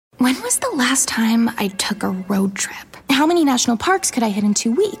When was the last time I took a road trip? How many national parks could I hit in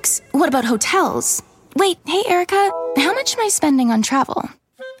 2 weeks? What about hotels? Wait, hey, Erica, how much am I spending on travel?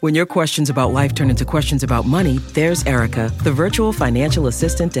 When your questions about life turn into questions about money, there's Erica, the virtual financial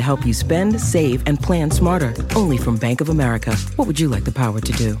assistant to help you spend, save, and plan smarter. Only from Bank of America. What would you like the power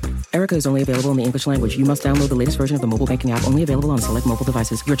to do? Erica is only available in the English language. You must download the latest version of the mobile banking app, only available on select mobile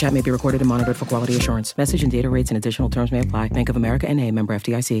devices. Your chat may be recorded and monitored for quality assurance. Message and data rates and additional terms may apply. Bank of America N.A., member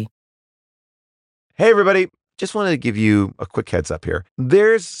FDIC. Hey, everybody. Just wanted to give you a quick heads up here.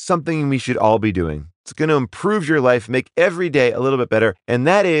 There's something we should all be doing. It's going to improve your life, make every day a little bit better, and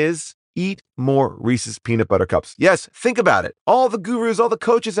that is eat more Reese's Peanut Butter Cups. Yes, think about it. All the gurus, all the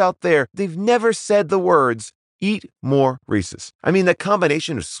coaches out there, they've never said the words, eat more Reese's. I mean, that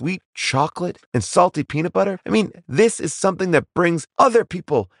combination of sweet chocolate and salty peanut butter, I mean, this is something that brings other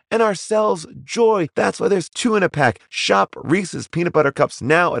people and ourselves joy. That's why there's 2 in a pack. Shop Reese's Peanut Butter Cups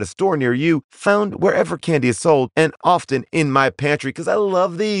now at a store near you, found wherever candy is sold, and often in my pantry, because I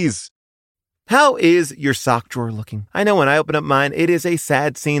love these. How is your sock drawer looking? I know when I open up mine, it is a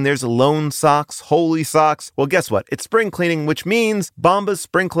sad scene. There's lone socks, holy socks. Well, guess what? It's spring cleaning, which means Bombas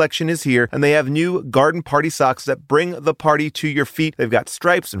Spring Collection is here, and they have new garden party socks that bring the party to your feet. They've got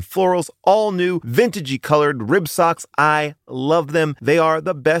stripes and florals, all new, vintagey colored rib socks. I love them. They are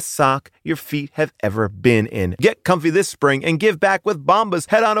the best sock your feet have ever been in. Get comfy this spring and give back with Bombas.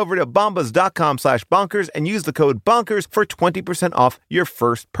 Head on over to bombas.com/bonkers and use the code BONKERS for 20% off your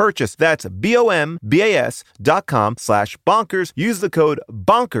first purchase. That's BOMBAS.com/bonkers. Use the code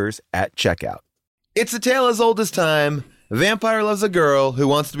BONKERS at checkout. It's a tale as old as time. A vampire loves a girl who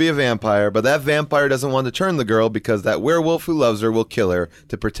wants to be a vampire, but that vampire doesn't want to turn the girl because that werewolf who loves her will kill her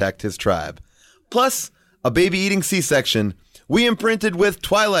to protect his tribe. Plus, a baby-eating C-section. We imprinted with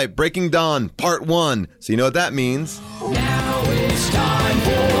Twilight Breaking Dawn, Part 1. So you know what that means. Now it's time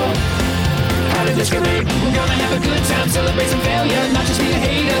for How Did This Get Made? We're gonna have a good time, celebrate some failure, not just be a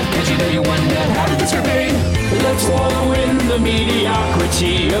hater. Cause you know you wonder, how did this get made? Let's wallow in the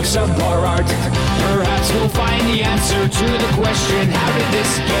mediocrity of subpar art. Perhaps we'll find the answer to the question, how did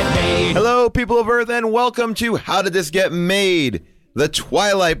this get made? Hello, people of Earth, and welcome to How Did This Get Made? The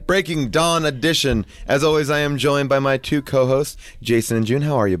Twilight Breaking Dawn edition. As always, I am joined by my 2 co-hosts, Jason and June.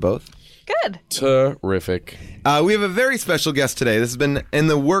 How are you both? Good. Terrific. We have a very special guest today. This has been in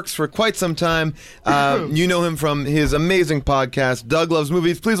the works for quite some time. You know him from his amazing podcast, Doug Loves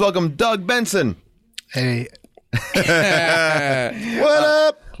Movies. Please welcome Doug Benson. Hey. What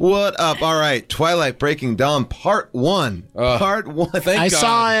up? What up? All right. Twilight Breaking Dawn, Part 1. Part 1. Thank God.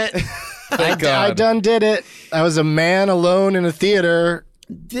 Saw it. I done did it. I was a man alone in a theater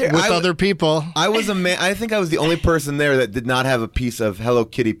with other people. I was a man. I think I was the only person there that did not have a piece of Hello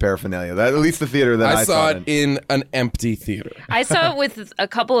Kitty paraphernalia. At least the theater that I saw it in an empty theater. I saw it with a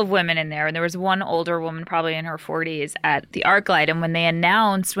couple of women in there, and there was one older woman, probably in her 40s, at the ArcLight. And when they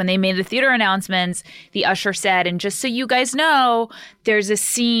made the theater announcements, the usher said, and just so you guys know, there's a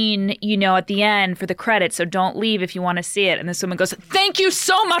scene, at the end for the credits, so don't leave if you want to see it. And this woman goes, thank you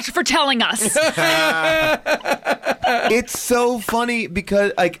so much for telling us. It's so funny because,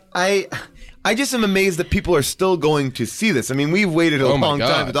 I just am amazed that people are still going to see this. I mean, we've waited a long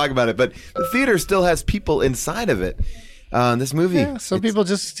time to talk about it, but the theater still has people inside of it. This movie. Yeah, some people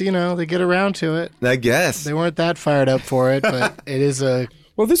just, they get around to it. I guess. They weren't that fired up for it, but it is a...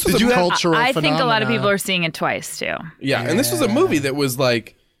 Well, this was a cultural phenomenon. I think a lot of people are seeing it twice, too. Yeah, and this was a movie that was,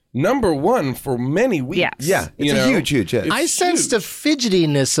 number 1 for many weeks. Yes. Yeah, it's a huge hit. I sensed a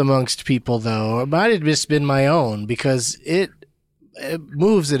fidgetiness amongst people, though. It might have just been my own, because it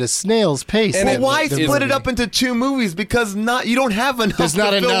moves at a snail's pace. And why split it up into 2 movies? Because you don't have enough. There's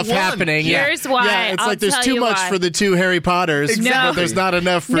not enough happening. Here's why. Yeah, it's there's too much for the 2 Harry Potters. Exactly. But there's not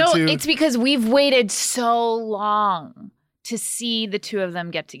enough for 2. No, it's because we've waited so long to see the 2 of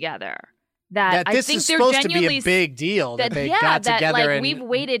them get together. That this I think is they're supposed to genuinely be a big deal that they got together. We've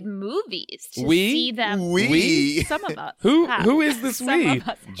waited movies to We? see them. We? Some of us. Who is this we?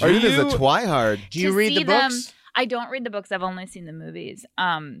 June is a twihard. Do you read the books? I don't read the books. I've only seen the movies.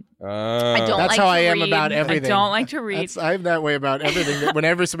 I don't That's like how to I am read. about everything. I don't like to read. I'm that way about everything.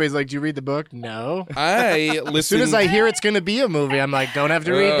 Whenever somebody's like, do you read the book? No. As soon as I hear it's going to be a movie, I'm like, don't have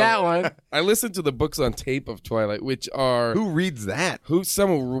to read that one. I listened to the books on tape of Twilight, which are... Who reads that?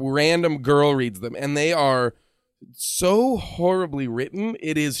 Some random girl reads them, and they are so horribly written,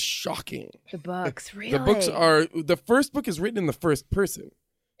 it is shocking. The books, really? The books are... The first book is written in the first person.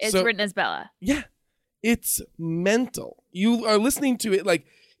 It's written as Bella. Yeah. It's mental. You are listening to it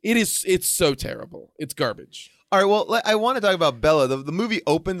it's so terrible. It's garbage. All right, well, I want to talk about Bella. The movie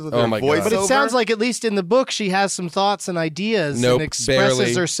opens with her my voiceover. God. But it sounds like, at least in the book, she has some thoughts and ideas Nope, and expresses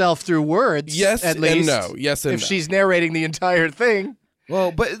barely. herself through words. Yes at and least. no. Yes and if no. she's narrating the entire thing.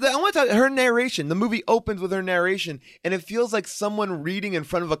 Well, but I want to talk her narration. The movie opens with her narration, and it feels like someone reading in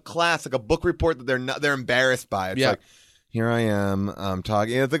front of a class, like a book report that they're embarrassed by. It's like, here I am, I'm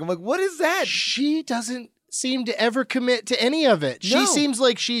talking. And I'm like, what is that? She doesn't seem to ever commit to any of it. She seems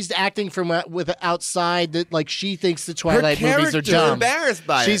like she's acting from with outside that, like, she thinks the Twilight movies are dumb. Embarrassed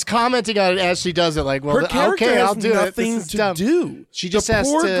by She's it. commenting on it as she does it, like, well, her character okay, has I'll do it. nothing This is to dumb. do. She just the has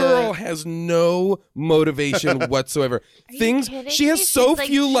poor to. girl has no motivation whatsoever. you kidding She me? has so She's like,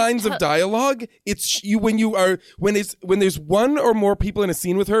 few she lines of took- dialogue. It's you when there's one or more people in a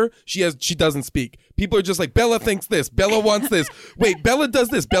scene with her. She doesn't speak. People are just like, Bella thinks this. Bella wants this. Wait, Bella does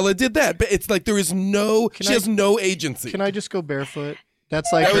this. Bella did that. But it's like there is no. She has no agency. Can I just go barefoot?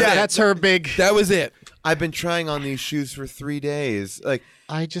 That's like was it. that's her big. That was it. I've been trying on these shoes for 3 days. Like,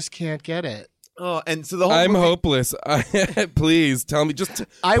 I just can't get it. oh, and so the whole I'm movie, hopeless. Please tell me. Just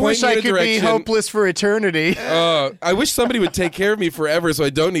I point wish me I in a could be direction. hopeless for eternity. I wish somebody would take care of me forever so I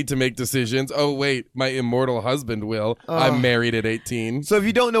don't need to make decisions. Oh, wait, my immortal husband will. I'm married at 18. So if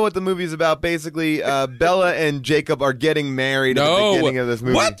you don't know what the movie's about, basically, Bella and Jacob are getting married at the beginning of this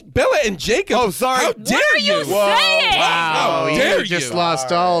movie. What? Bella and Jacob? Oh, sorry. How dare What are you saying? How you dare just you?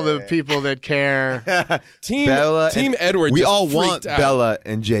 lost all the people that care. Team and- Edward We just all freaked want out. Bella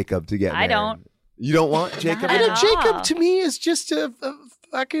and Jacob to get married. I don't. You don't want Jacob? Not at all. Jacob to me is just a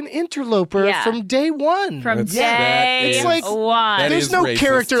fucking interloper Yeah. from day one. From That's- day that is- It's like- one. that There's is no racist.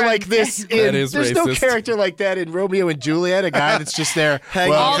 character like this That in. is There's no racist. character like that in Romeo and Juliet. A guy that's just there. Hanging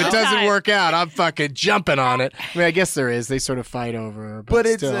Well, all if it the doesn't time. work out, I'm fucking jumping on it. I mean, I guess there is. They sort of fight over her, But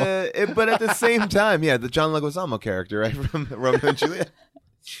it's still. but at the same time, yeah, the John Leguizamo character, right, from Romeo and Juliet.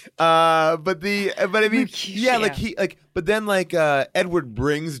 But I mean, yeah, but then Edward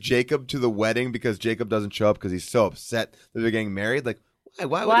brings Jacob to the wedding because Jacob doesn't show up because he's so upset that they're getting married. Like,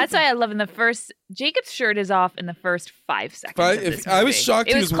 why? Well, that's why I love in the first. Jacob's shirt is off in the first 5 seconds. of this I was movie. shocked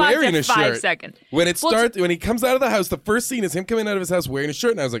It he was clocked wearing at a shirt. 5 seconds. When it Well, starts, when he comes out of the house, the first scene is him coming out of his house wearing a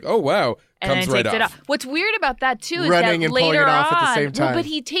shirt, and I was like, oh wow, And comes then right takes it off. off. What's weird about that too is Running that and pulling later it off at the on, same time. well, but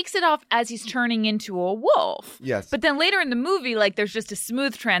he takes it off as he's turning into a wolf. Yes. But then later in the movie, like there's just a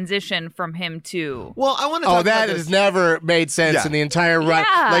smooth transition from him to. Well, I want to. talk that about has this. never made sense Yeah. in the entire run.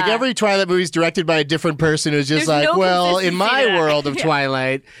 Yeah. Like every Twilight movie is directed by a different person who's just There's like, no well, in my consistency to that. world of Yeah.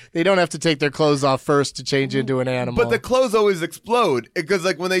 Twilight, they don't have to take their clothes off first to change into an animal. But the clothes always explode because,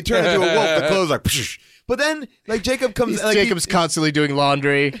 like, when they turn into a wolf, the clothes are. Psh. But then, like, Jacob comes. Like, Jacob's constantly doing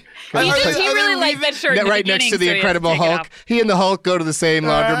laundry. He really liked that shirt in the Right next to the beginning, so he has Incredible take it Hulk. off. He and the Hulk go to the same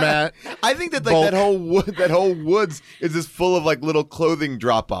laundromat. I think that like Bulk. that whole woods is just full of like little clothing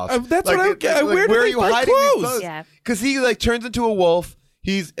drop offs. That's what I don't get. Where do they find clothes? Yeah. Because he like turns into a wolf.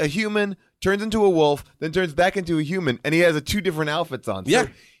 He's a human, turns into a wolf, then turns back into a human, and he has 2 different outfits on. So Yeah.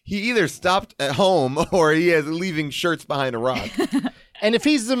 he either stopped at home or he is leaving shirts behind a rock. And if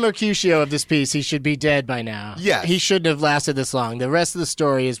he's the Mercutio of this piece, he should be dead by now. Yes. He shouldn't have lasted this long. The rest of the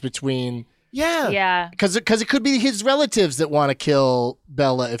story is between... Yeah. Yeah. Because it could be his relatives that want to kill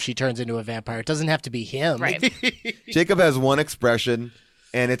Bella if she turns into a vampire. It doesn't have to be him. Right. Jacob has one expression,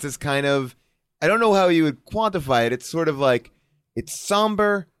 and it's this kind of, I don't know how you would quantify it. It's sort of like, it's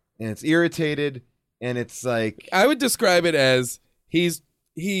somber, and it's irritated, and it's like, I would describe it as he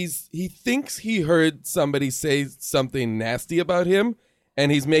thinks he heard somebody say something nasty about him,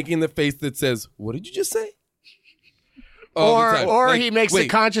 and he's making the face that says, "What did you just say?" All the time. Or Like, he makes a wait,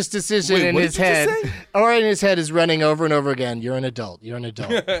 conscious decision wait, in what his did you just head. say? Or in his head is running over and over again. You're an adult. You're an adult.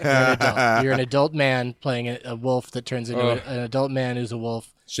 You're an adult. You're an adult man playing a wolf that turns into an adult man who's a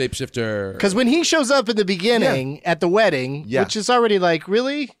wolf. Shapeshifter. Because when he shows up in the beginning at the wedding, Yeah. which is already like,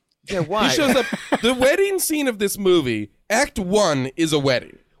 really? yeah, why? He shows up. The wedding scene of this movie, Act 1 is a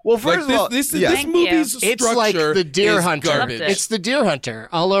wedding. Well, first Like, of all, this yeah. Thank movie's you. It's like structure the Deer is Hunter. garbage. Loved it. It's the Deer Hunter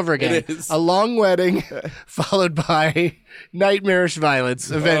all over again. It is. A long wedding followed by nightmarish violence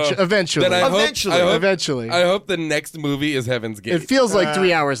eventually. Then I hope- Eventually. I hope, Eventually. I hope the next movie is Heaven's Gate. It feels like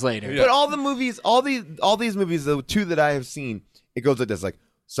 3 hours later. But all the movies, all these movies, the 2 that I have seen, it goes like this: like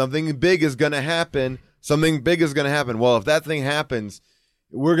something big is gonna happen. Something big is gonna happen. Well, if that thing happens,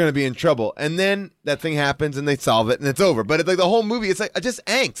 we're gonna be in trouble. And then that thing happens, and they solve it, and it's over. But it's like the whole movie, it's like just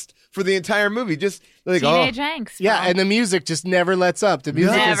angst for the entire movie. Just like Teenage angst. Yeah, bro. and the music just never lets up. The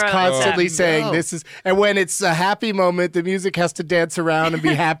music Never is lets constantly up. saying No. this is, and when it's a happy moment, the music has to dance around and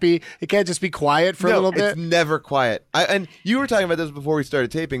be happy. It can't just be quiet for a little bit. It's never quiet. And you were talking about this before we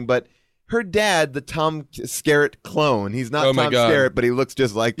started taping, but her dad, the Tom Skerritt clone, he's not Oh my Tom God. Skerritt, but he looks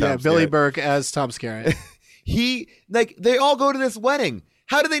just like Tom Yeah, Billy Skerritt. Burke as Tom Skerritt. they all go to this wedding.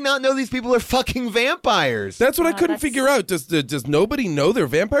 How do they not know these people are fucking vampires? That's what I couldn't figure out. Does nobody know they're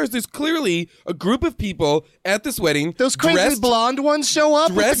vampires? There's clearly a group of people at this wedding. Those crazy blonde ones show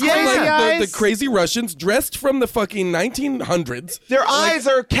up. Dressed with the crazy eyes. The crazy Russians, dressed from the fucking 1900s. Their eyes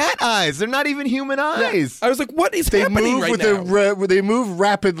are cat eyes. They're not even human eyes. I was like, what is happening right now? They move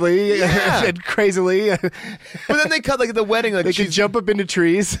rapidly and crazily. But then they cut like the wedding. Like they can jump up into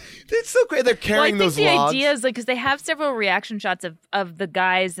trees. It's so great. They're carrying those logs. I think the idea is because they have several reaction shots of the guys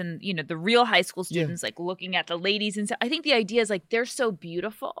and the real high school students like looking at the ladies and stuff. I think the idea is like they're so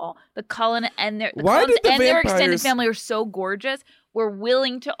beautiful. The Cullen and their extended family are so gorgeous. We're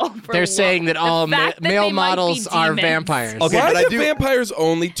willing to overlook. They're saying that all male models are vampires. Okay, why do vampires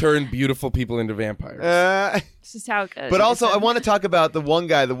only turn beautiful people into vampires? This is how it goes. But also, I want to talk about the one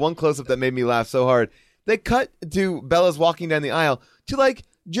guy, the one close-up that made me laugh so hard. They cut to Bella's walking down the aisle to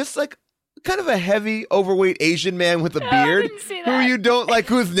just kind of a heavy, overweight Asian man with a beard who you don't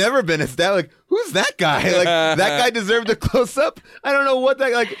who's never been established. Like, who's that guy? Like, that guy deserved a close up. I don't know what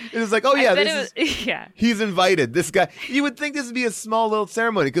that it was like. Oh yeah, he's invited. This guy. You would think this would be a small little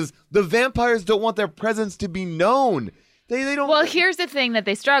ceremony because the vampires don't want their presence to be known. They don't. Well, here's the thing that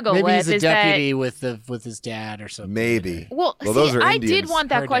they struggle Maybe with. Maybe he's a deputy with his dad or something. Maybe. Well those are I did want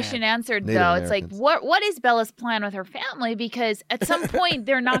that question answered, Native though. Americans. It's like, what is Bella's plan with her family? Because at some point,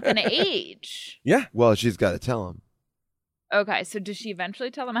 they're not going to age. Yeah. Well, she's got to tell him. Okay, so does she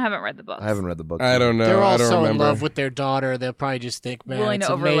eventually tell them? I haven't read the book. I haven't read the book. I don't know. They're all so remember. in love with their daughter. They'll probably just think, man, Willing it's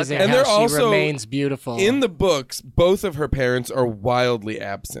to overlook amazing it. And how they're she also, remains beautiful. In the books, both of her parents are wildly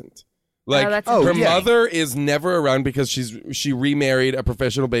absent. Like, her mother is never around because she remarried a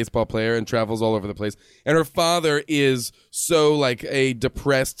professional baseball player and travels all over the place. And her father is so like a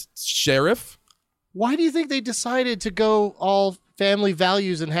depressed sheriff. Why do you think they decided to go all family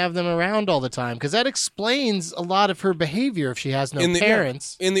values and have them around all the time? Because that explains a lot of her behavior if she has no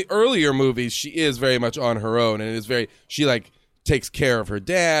parents. In the earlier movies, she is very much on her own and she takes care of her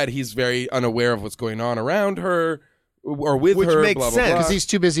dad. He's very unaware of what's going on around her. Or with Which her, makes blah, blah, sense. blah. Because he's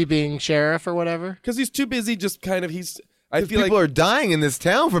too busy being sheriff or whatever? Because he's too busy just kind of, I feel people like are dying in this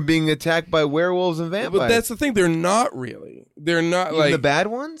town from being attacked by werewolves and vampires. But that's the thing, they're not really. They're not even like the bad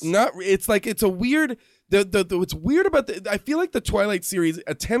ones? Not, it's like, it's a weird, what's weird about I feel like the Twilight series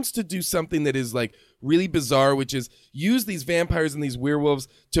attempts to do something that is like really bizarre, which is use these vampires and these werewolves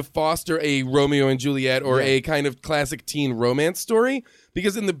to foster a Romeo and Juliet or a kind of classic teen romance story.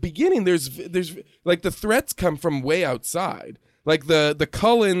 Because in the beginning, there's like the threats come from way outside. Like the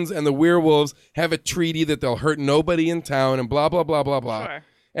Cullens and the werewolves have a treaty that they'll hurt nobody in town and blah, blah, blah, blah, blah. Sure.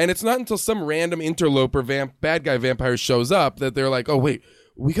 And it's not until some random interloper bad guy vampire shows up that they're like, oh, wait,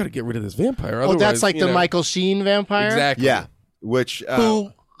 we got to get rid of this vampire. Otherwise, that's like the Michael Sheen vampire? Exactly. Yeah. Which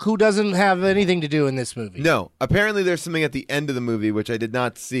who doesn't have anything to do in this movie. No. Apparently there's something at the end of the movie, which I did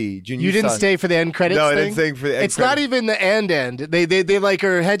not see. June, you didn't stay for the end credits No, thing? I didn't stay for the end It's not even the end. They like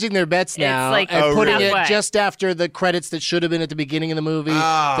are hedging their bets now and putting it just after the credits that should have been at the beginning of the movie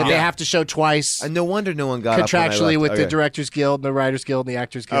that they have to show twice. And no wonder no one got contractually up with the Directors Guild, and the Writers Guild, and the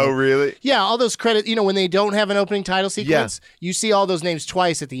Actors Guild. Oh, really? Yeah, all those credits. When they don't have an opening title sequence, you see all those names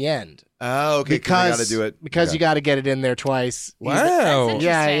twice at the end. Oh, okay. Because got to do it. Because you got to get it in there twice. Wow.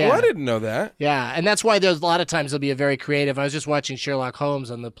 Yeah. Well, I didn't know that. Yeah, and that's why there's a lot of times they'll be a very creative. I was just watching Sherlock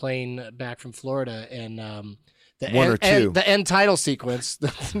Holmes on the plane back from Florida, and the end title sequence.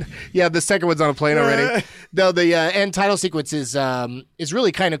 Yeah, the second one's on a plane already. Though the end title sequence is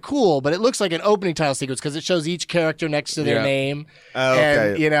really kind of cool, but it looks like an opening title sequence because it shows each character next to their name. Oh,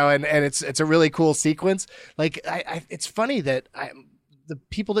 okay. And it's a really cool sequence. Like it's funny that the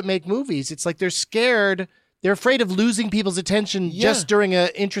people that make movies, it's like they're scared. They're afraid of losing people's attention just during an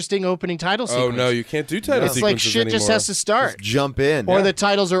interesting opening title sequence. Oh, no, you can't do title sequences like shit anymore. just has to start. Just jump in. Or the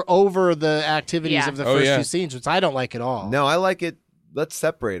titles are over the activities of the first few scenes, which I don't like at all. No, I like it. Let's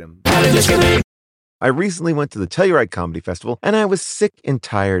separate them. I recently went to the Telluride Comedy Festival, and I was sick and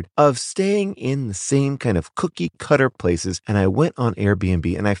tired of staying in the same kind of cookie-cutter places, and I went on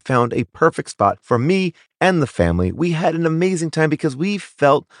Airbnb, and I found a perfect spot for me and the family. We had an amazing time because we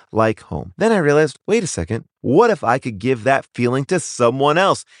felt like home. Then I realized, wait a second, what if I could give that feeling to someone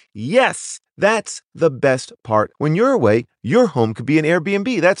else? Yes! That's the best part. When you're away, your home could be an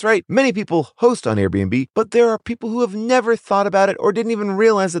Airbnb. That's right. Many people host on Airbnb, but there are people who have never thought about it or didn't even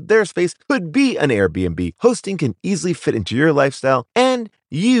realize that their space could be an Airbnb. Hosting can easily fit into your lifestyle, and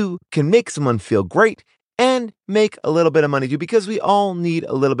you can make someone feel great and make a little bit of money too, because we all need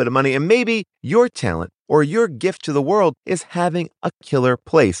a little bit of money. And maybe your talent or your gift to the world is having a killer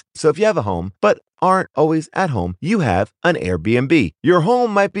place. So if you have a home, but aren't always at home, you have an Airbnb. Your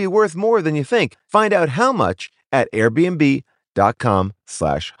home might be worth more than you think. Find out how much at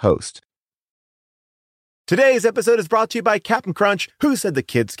airbnb.com/host. Today's episode is brought to you by Cap'n Crunch. Who said the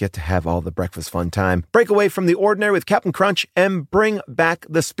kids get to have all the breakfast fun time? Break away from the ordinary with Cap'n Crunch and bring back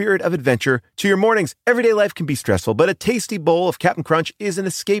the spirit of adventure to your mornings. Everyday life can be stressful, but a tasty bowl of Cap'n Crunch is an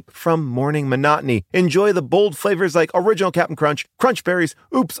escape from morning monotony. Enjoy the bold flavors like original Cap'n Crunch, Crunch Berries,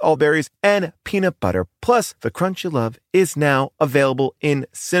 Oops All Berries, and peanut butter. Plus, the crunch you love is now available in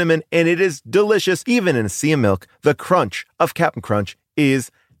cinnamon, and it is delicious. Even in a sea of milk, the crunch of Cap'n Crunch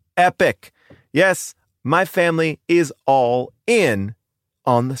is epic. Yes, my family is all in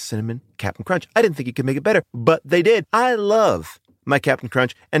on the cinnamon Cap'n Crunch. I didn't think you could make it better, but they did. I love my Cap'n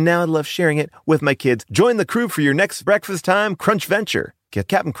Crunch, and now I love sharing it with my kids. Join the crew for your next breakfast time crunch venture. Get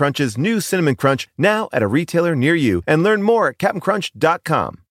Cap'n Crunch's new Cinnamon Crunch now at a retailer near you, and learn more at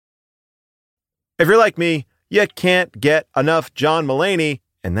CaptainCrunch.com. If you're like me, you can't get enough John Mulaney.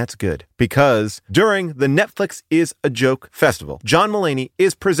 And that's good, because during the Netflix is a Joke Festival, John Mulaney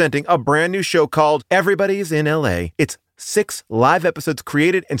is presenting a brand new show called Everybody's in LA. It's 6 live episodes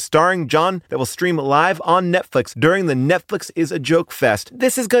created and starring John that will stream live on Netflix during the Netflix is a Joke Fest.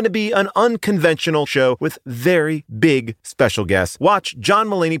 This is going to be an unconventional show with very big special guests. Watch John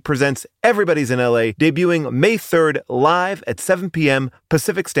Mulaney Presents Everybody's in LA, debuting May 3rd live at 7 p.m.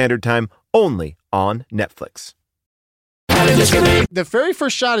 Pacific Standard Time, only on Netflix. The very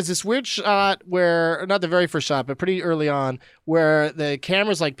first shot is this weird shot where, not the very first shot, but pretty early on, where the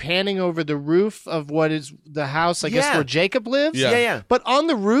camera's like panning over the roof of what is the house, I guess, where Jacob lives. Yeah. But on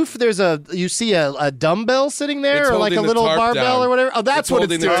the roof, you see a dumbbell sitting there, It's or like a holding the little tarp barbell down. or whatever. Oh, that's what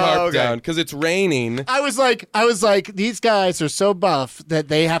it's holding doing. the tarp down because it's raining. I was like, these guys are so buff that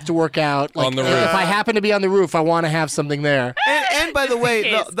they have to work out. Like, On the roof. if I happen to be on the roof, I want to have something there. And by the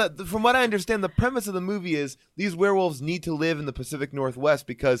way, from what I understand, the premise of the movie is these werewolves need to live in the Pacific Northwest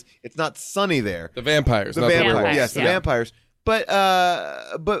because it's not sunny there. The vampires, The not vampires, the werewolves. yes, the vampires. But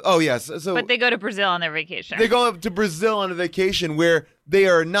oh yes, so But they go to Brazil on their vacation. they go up to Brazil on a vacation where they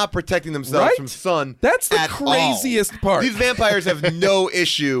are not protecting themselves Right? from sun. That's the at craziest all. part. These vampires have no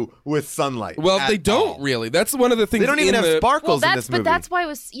issue with sunlight. Well, at they don't all. really. That's one of the things. They don't even in have the, sparkles in this movie. But that's why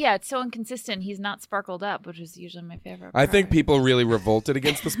it's so inconsistent. He's not sparkled up, which is usually my favorite I part. think people really revolted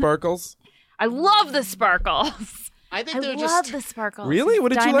against the sparkles. I love the sparkles. I think I they're love just. the sparkles. Really?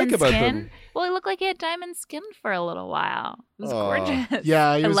 What did you like Diamond about skin. them? Well, he looked like he had diamond skin for a little while. It was gorgeous.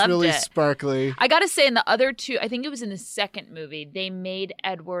 Yeah, he I was loved really it. sparkly. I gotta say, in the other two, I think it was in the second movie, they made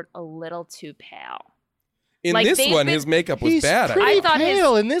Edward a little too pale. In Like, this they've one, been- his makeup was He's bad. pretty I thought his-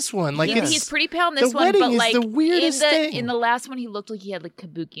 pale in this one. Like He's pretty pale in this the one, wedding but is like the weirdest thing. in the last one, he looked like he had like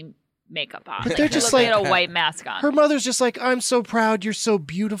kabuki makeup on. But they're He just looked he like- had a white mask on. Her mother's just like, I'm so proud. You're so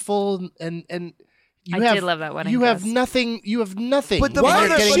beautiful, and you I have, did love that wedding You have dress. nothing. You have nothing. But the when mother-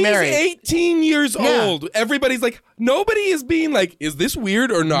 you're getting She's married. 18 years Yeah. old. Everybody's like, nobody is being like, is this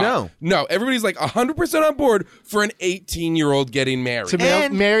weird or not? No. Everybody's like 100% on board for an 18-year-old getting married. To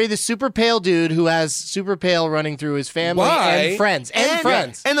marry the super pale dude who has super pale running through his family Why? and friends. And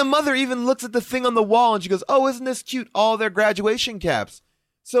friends. And the mother even looks at the thing on the wall and she goes, "Oh, isn't this cute? All their graduation caps."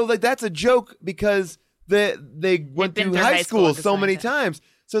 So like that's a joke because they went been through through high high school school so many designed it. times.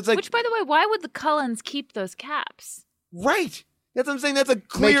 So it's like Which, by the way, why would the Cullens keep those caps? right. That's what I'm saying. That's a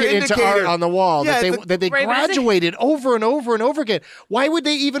clear Make it indicator. into art on the wall Yeah, that they Right, but is it- graduated over and over and over again. Why would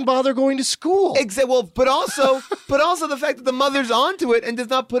they even bother going to school? Well, but also the fact that the mother's onto it and does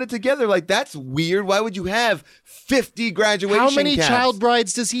not put it together. Like that's weird. Why would you have 50 graduation How many caps? child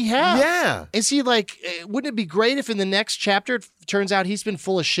brides does he have? Yeah. Is he like, wouldn't it be great if in the next chapter it turns out he's been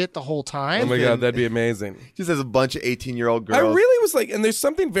full of shit the whole time? Oh my God, that'd be amazing. Just as a bunch of 18-year-old girls. I really was like, and there's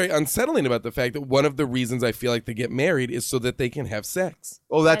something very unsettling about the fact that one of the reasons I feel like they get married is so that they can have sex.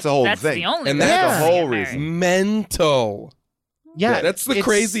 Oh, that's the whole That's thing. the only And reason that's the they whole get married. reason. Mental. Yeah, That's the it's-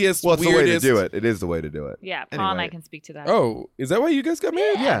 craziest, Well, it's the way to weirdest. do it. It is the way to do it. Yeah, Paul and I Anyway. can speak to that. Oh, is that why you guys got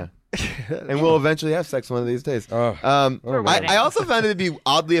married? Yeah. And we'll eventually have sex one of these days. Oh. I also found it to be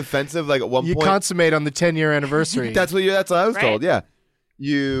oddly offensive. Like at one You point, consummate on the 10-year anniversary. that's what I was Right. told. Yeah,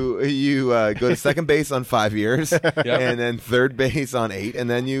 you go to second base on 5 years, and then third base on 8, and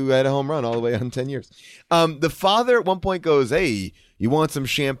then you had a home run all the way on 10 years. The father at one point goes, "Hey, you want some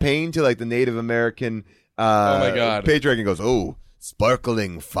champagne?" to like the Native American Oh my God. patriarch, and goes, "Oh,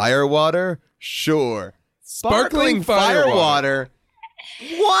 sparkling firewater? Sure, Sparkling firewater.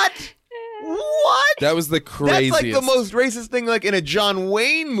 What? What? That was the craziest. That's like the most racist thing, like in a John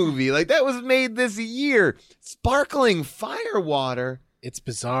Wayne movie. Like that was made this year. Sparkling fire water. It's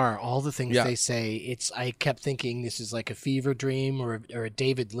bizarre. All the things they say. I kept thinking this is like a fever dream or a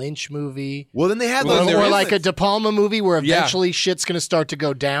David Lynch movie. Well, then they had or like a De Palma movie where eventually shit's going to start to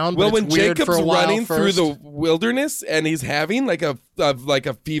go down. Well, but when it's weird Jacob's for a while running first. through the wilderness and he's having like a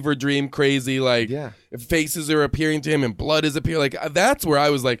fever dream, crazy faces are appearing to him and blood is appearing. Like that's where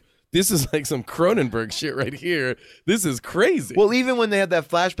I was like, this is like some Cronenberg shit right here. This is crazy. Well, even when they had that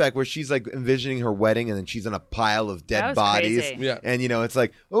flashback where she's like envisioning her wedding and then she's on a pile of dead bodies. Crazy. Yeah. And, it's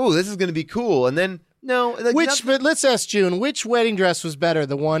like, oh, this is going to be cool. And then, no. Like, but let's ask June, which wedding dress was better?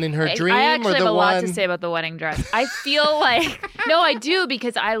 The one in her dream I or actually the have a one? lot to say about the wedding dress. I feel like, no, I do,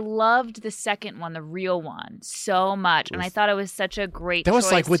 because I loved the second one, the real one, so much. And I thought it was such a great That was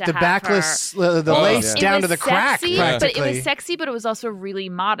choice like with to the have backless, her. the lace It down was to the crack, sexy, practically. But it was sexy, but it was also really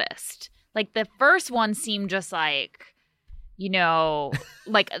modest. Like the first one seemed just like,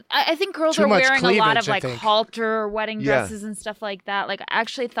 like I think girls Too are much wearing a lot of cleavage, I like think. halter wedding dresses and stuff like that. Like I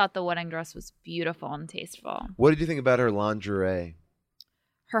actually thought the wedding dress was beautiful and tasteful. what did you think about her lingerie?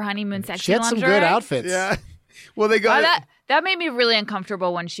 Her honeymoon sexy She had some lingerie. good outfits. Yeah. Well, they got That made me really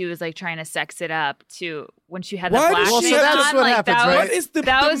uncomfortable when she was like trying to sex it up too. When she had the Why flash does she thing have to- on, what like happens, that right? was, What is the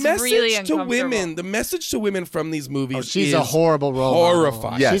that was message really to uncomfortable. women? The message to women from these movies She's is a horrible role model.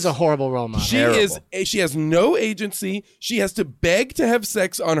 horrifying. Yes. She's a horrible role model. She has no agency. She has to beg to have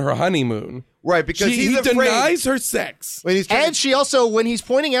sex on her honeymoon. right, because He he's afraid. denies her sex. When he's trying And she also, when he's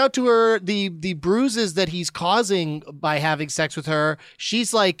pointing out to her the bruises that he's causing by having sex with her,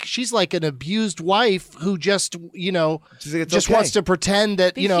 she's like an abused wife who just She's like, it's just okay. wants to pretend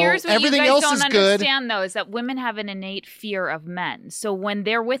that But here's what everything you guys else don't is good. understand, though, is that women have an innate fear of men. So when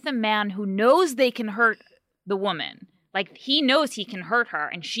they're with a man who knows they can hurt the woman, like he knows he can hurt her,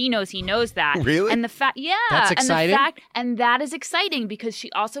 and she knows he knows that. Really? And the fact, That's exciting. And that is exciting because she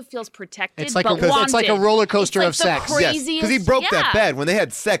also feels protected. It's like but it's like a wanted. roller coaster It's like of the sex. Yes, craziest, because he broke that bed. When they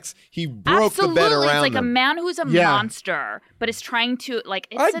had sex, he broke the bed Absolutely. around It's like them. a man who's a Yeah. monster, but is trying to it's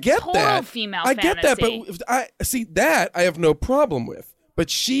I a get total that. female I fantasy. get that, but if I see that I have no problem with. But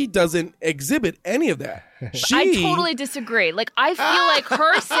she doesn't exhibit any of that. I totally disagree. Like I feel like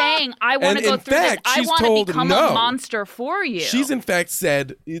her saying, "I want to And go in through fact, this. I she's want to told become no. a monster for you." She's in fact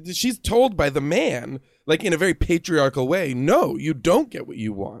said, she's told by the man, like in a very patriarchal way, no, you don't get what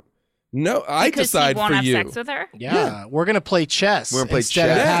you want. No, I because decide he won't for have you. sex with her. Yeah, we're gonna play chess We're gonna play instead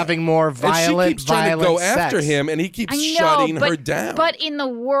chess. of having more And violent, she keeps trying to go after sex. him, and he keeps I know, shutting but, her down. But in the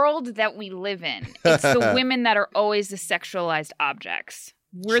world that we live in, it's the women that are always the sexualized objects.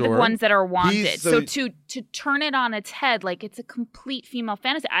 We're the Sure. ones that are wanted. So- So to turn it on its head, like it's a complete female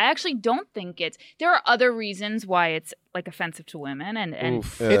fantasy. I actually don't think there are other reasons why it's like offensive to women and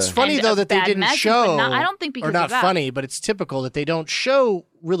It's funny and though a that they bad didn't message, show. but I don't think because or not of that. funny, but it's typical that they don't show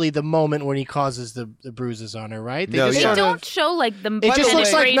really the moment when he causes the bruises on her. Right? They No, just They yeah. sort don't of- show like the It just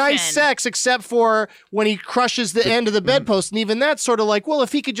looks like nice penetration. sex, except for when he crushes the end of the bedpost, and even that's sort of like, well,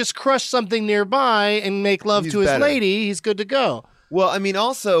 if he could just crush something nearby and make love He's to his better. lady, he's good to go. Well, I mean,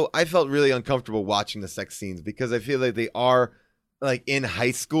 also, I felt really uncomfortable watching the sex scenes because I feel like they are like in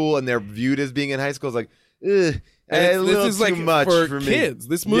high school and they're viewed as being in high school. It's like, ugh, a little this is too like much for me. kids.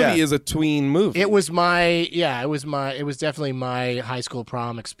 This movie Yeah. is a tween movie. It was definitely my high school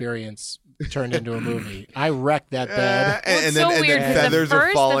prom experience turned into a movie. I wrecked that bed. Well, it's and so then, weird and then 'cause feathers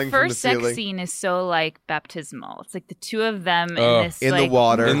are falling the first from the sex ceiling. scene is so like baptismal. It's like the two of them Oh, in this in the like,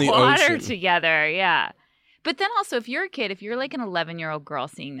 water. In the water ocean. together. Yeah. But then also, if you're a kid, if you're like an 11-year-old girl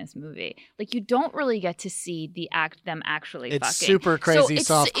seeing this movie, like you don't really get to see them actually It's fucking. super crazy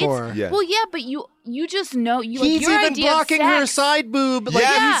So softcore. Yeah. Well, yeah, but you just know you. He's your even idea of blocking her sex- side boob. Like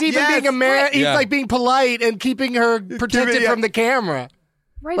Yeah, he's even yes, being a man. right. He's Yeah. like being polite and keeping her protected yeah. from the camera.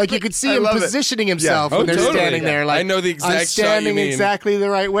 Right, Like you but- could see I him love it. positioning himself Yeah. when Oh, they're totally. standing there. Like I know the exact I'm shot you standing mean. exactly the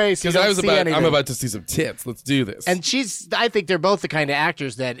right way, so you Because don't I was see about, anything. I'm about to see some tits. Let's do this. And I think they're both the kind of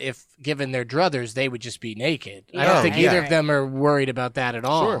actors that if given their druthers, they would just be naked. I Yeah. don't think Yeah. either of them are worried about that at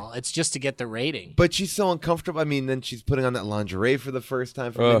all. Sure. It's just to get the rating. But she's so uncomfortable. I mean, then she's putting on that lingerie for the first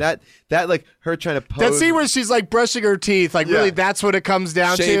time. For me. Ugh. That like her trying to pose. That scene where she's like brushing her teeth, like Yeah. really that's what it comes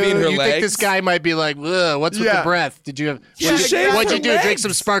down Shaving to. her You think this legs? guy might be like, ugh, what's with Yeah. the breath? Did you have Yeah, what'd you do? legs. Drink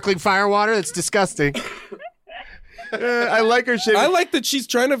some sparkling fire water? It's disgusting. I like her shaving. I like that she's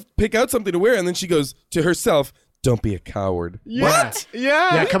trying to pick out something to wear, and then she goes to herself, "Don't be a coward." What?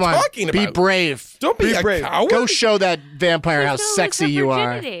 Yeah. Yeah, come on. talking Be about? brave. Don't be Be a brave. coward. Go show that vampire how She'll lose sexy her you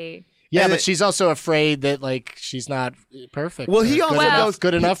are. virginity. Yeah, but she's also afraid that like she's not perfect. Well, he also goes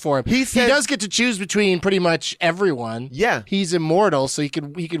good enough for him. He does get to choose between pretty much everyone. Yeah, he's immortal, so he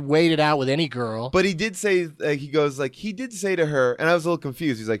could wait it out with any girl. But he did say he did say to her, and I was a little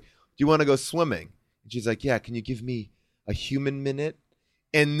confused. He's like, "Do you want to go swimming?" And she's like, "Yeah, can you give me a human minute?"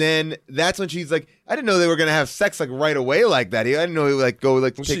 And then that's when she's like, I didn't know they were gonna have sex like right away like that. I didn't know he would like go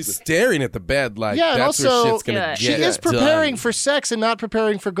like. Well, she's staring at the bed like yeah, that's and also, where shit's gonna get she is preparing done. for sex and not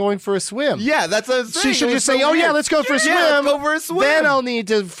preparing for going for a swim. Yeah, that's what I'm saying. She should just say, "Oh yeah, let's go for a swim." Yeah, let's go for a swim. Then I'll need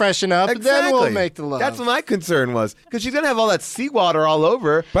to freshen up. Exactly. Then we'll make the love. That's what my concern was, because she's gonna have all that seawater all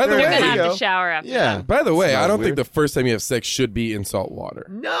over. By the way, You're gonna have to shower after. Yeah. that. By the way, I don't weird. think the first time you have sex should be in salt water.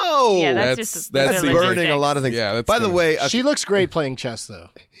 No. Yeah, That's- that's that's burning a lot of things. Yeah, that's By the kinda- way, She looks great playing chess, though.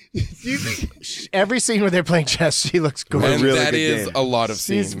 you think Every scene where they're playing chess, she looks great. And really that good is game. a lot of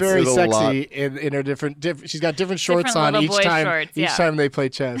scenes. She's very It's a lot. sexy in her different. She's got different shorts Different on little each boy time. shorts, Each yeah. time they play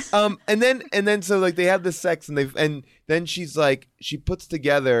chess. and then so like they have the sex and then she's like she puts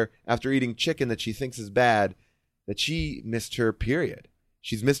together after eating chicken that she thinks is bad that she missed her period.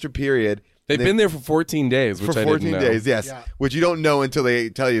 She's missed her period. They've been there for 14 days, which for I 14 didn't know. days, yes. Yeah. Which you don't know until they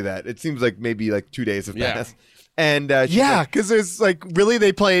tell you that. It seems like maybe like 2 days have Yeah. passed. And she's Yeah, like, because there's like really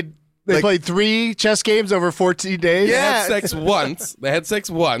they played Like- played 3 chess games over 14 days. They Yeah. had sex once. They had sex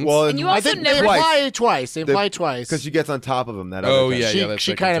once. well, And you I also think they never imply twice. They imply twice. because she gets on top of him. That Oh, other time. yeah, she that's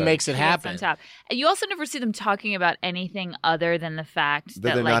she second kind of time. makes it Yes, happen. on top. And you also never see them talking about anything other than the fact That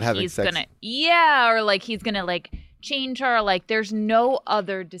that, they're like not having he's sex. gonna or like he's gonna like change her. Like there's no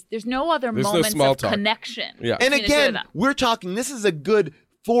other There's no moments small of talk. connection. Yeah. And between the two of again, them. we're talking. This is a good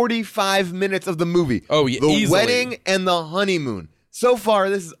 45 minutes of the movie. Oh, yeah, the easily. wedding and the honeymoon. So far,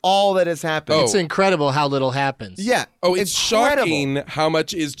 this is all that has happened. Oh. It's incredible how little happens. Yeah. Oh, it's incredible. shocking how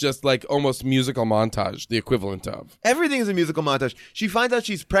much is just like almost musical montage, the equivalent of. Everything is a musical montage. She finds out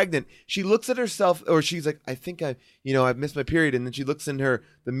she's pregnant. She looks at herself, or she's like, I think I've missed my period. And then she looks in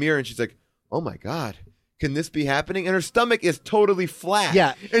the mirror and she's like, oh my God, can this be happening? And her stomach is totally flat.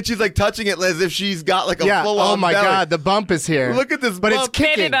 Yeah. And she's like touching it as if she's got like a Yeah. full-on Oh my belly. God, the bump is here. Look at this but bump. it's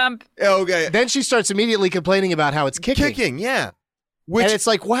kicking. Baby bump. Okay. Then she starts immediately complaining about how it's kicking. Kicking, yeah. Which And it's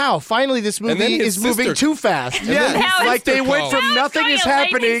like, wow, finally this then movie his is moving sister- too fast. Yeah. Now Like they sister went calls. from Now nothing it's is going at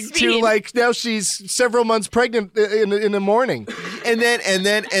lightning happening to speed. like now she's several months pregnant in the morning. and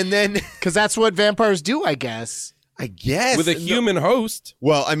then Because that's what vampires do, I guess. I guess With a human host.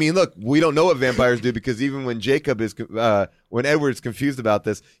 Well, I mean, look, we don't know what vampires do because even when when Edward's confused about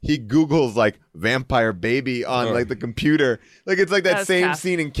this, he Googles like vampire baby on like the computer. Like it's like that That's same tough.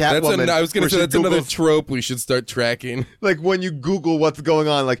 scene in That's Catwoman. I was going where to say she that's another Googles- trope we should start tracking. like when you Google what's going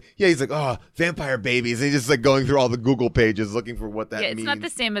on, like he's like, oh, vampire babies. And he's just like going through all the Google pages looking for what that Yeah, it's means. not the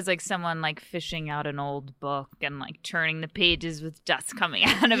same as like someone like fishing out an old book and like turning the pages with dust coming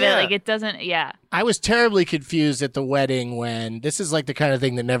out of Yeah. it. Like it doesn't. Yeah. I was terribly confused at the wedding when this is like the kind of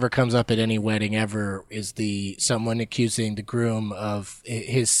thing that never comes up at any wedding ever is someone accusing the groom of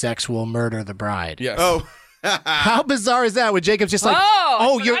his sex will murder the bride. Yes. Oh, How bizarre is that? When Jacob's just like,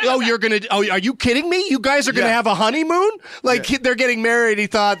 are you kidding me? You guys are gonna Yeah. have a honeymoon? Like they're getting married. He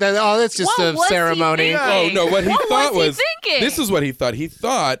thought that that's just What a was he ceremony. thinking? Oh, no, what he What thought was was he thinking? this is what he thought. He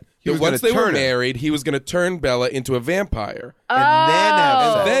thought that was once gonna they were turn her. married, he was going to turn Bella into a vampire and then have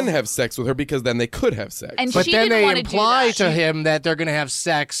Oh. sex. then have sex with her because then they could have sex. And But she then didn't they want imply to do that. to him that they're going to have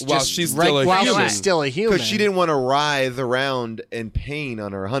sex While just she's right still a while human. she's still a human. because she didn't want to writhe around in pain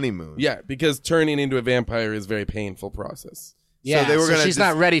on her honeymoon. Yeah, because turning into a vampire is a very painful process. Yeah, they were gonna she's just-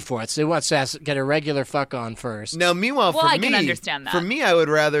 not ready for it. So he wants to get a regular fuck on first. Now, meanwhile, Well, for I me, can understand that. For me, I would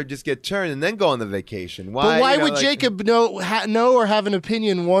rather just get turned and then go on the vacation. Why? But why you know, would like- Jacob know or have an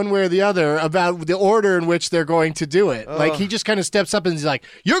opinion one way or the other about the order in which they're going to do it? Like he just kind of steps up and he's like,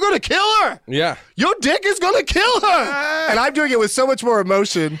 "You're going to kill her. Yeah. Your dick is going to kill her." And I'm doing it with so much more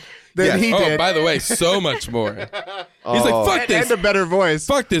emotion than Yes. he Oh, did. by the way, so much more. He's like, fuck this. and a better voice.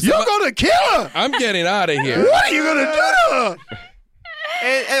 Fuck this. You're going to kill her. I'm getting out of here. What are you going to do to her?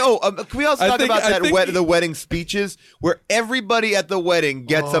 Can we also I talk think- about I that think the wedding speeches where everybody at the wedding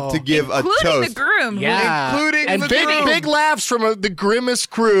gets up to give a Including toast? the groom. Yeah, Including and the big groom. big laughs from the grimmest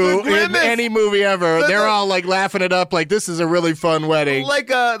crew The grimmest. in any movie ever. The- They're all like laughing it up, like this is a really fun wedding. Like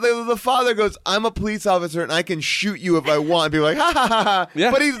the father goes, "I'm a police officer and I can shoot you if I want." And people are like, "Ha ha ha ha!" Yeah.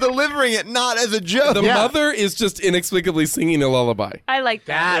 But he's delivering it not as a joke. The mother is just inexplicably singing a lullaby. I like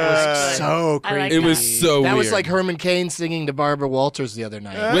that. That was so I creepy. like It was so That was weird. like Herman Cain singing to Barbara Walters the other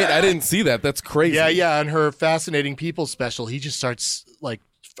night. Wait, I didn't see that. That's crazy. Yeah, on her Fascinating People special, he just starts like,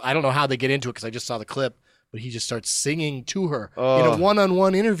 I don't know how they get into it because I just saw the clip, but he just starts singing to her in a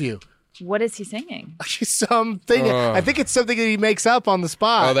one-on-one interview. What is he singing? Something. I think it's something that he makes up on the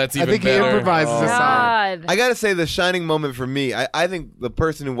spot. Oh, that's even I think better. he improvises a song. God. I gotta say, the shining moment for me, I think the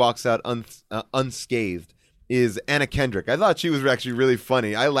person who walks out unscathed is Anna Kendrick. I thought she was actually really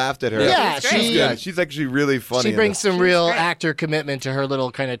funny. I laughed at her. Yeah, she's actually really funny. She brings some real actor commitment to her little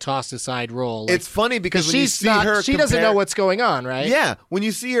kind of tossed aside role. It's funny because when you see her, she doesn't know what's going on, right? Yeah, when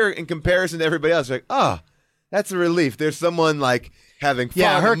you see her in comparison to everybody else, you're like, oh, that's a relief. There's someone like having fun.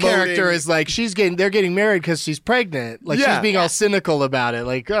 Yeah, her emoting. character is like they're getting married because she's pregnant. Like she's being all cynical about it.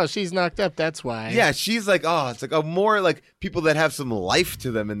 Like, oh, she's knocked up, that's why. Yeah, she's like, oh, it's like more like people that have some life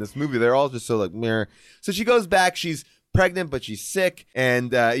to them in this movie. They're all just so like, meh. So she goes back. She's pregnant, but she's sick.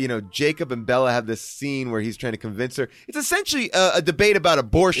 And, Jacob and Bella have this scene where he's trying to convince her. It's essentially a debate about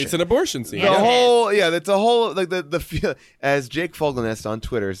abortion. It's an abortion scene. That's a whole, like the feel, as Jake Fogelnest on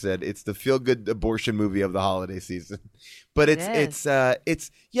Twitter said, it's the feel-good abortion movie of the holiday season. But it's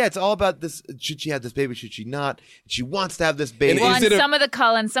all about this. Should she have this baby? Should she not? She wants to have this baby. Well, some of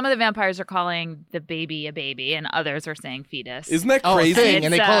the vampires are calling the baby a baby, and others are saying fetus. Isn't that crazy? Thing,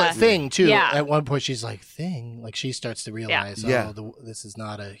 and they call it thing too. Yeah. At one point, she's like thing, like she starts to realize, this is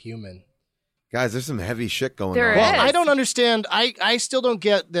not a human. Guys, there's some heavy shit going There on. is. Well, I don't understand. I still don't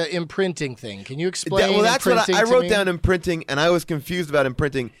get the imprinting thing. Can you explain? Well, that's what I wrote me? down imprinting, and I was confused about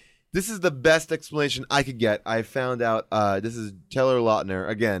imprinting. This is the best explanation I could get. I found out this is Taylor Lautner,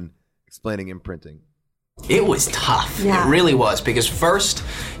 again, explaining imprinting. It was tough. Yeah. It really was, because first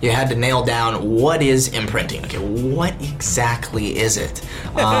you had to nail down what is imprinting. Okay, what exactly is it?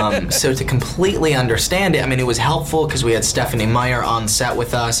 So to completely understand it, I mean, it was helpful because we had Stephanie Meyer on set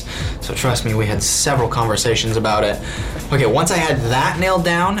with us. So trust me, we had several conversations about it. Okay, once I had that nailed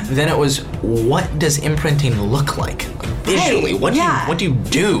down, then it was, what does imprinting look like? Visually, what do you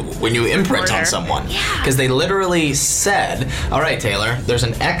do when you imprint on someone? Because they literally said, all right, Taylor, there's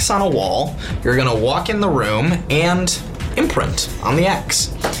an X on a wall. You're going to walk in the room and imprint on the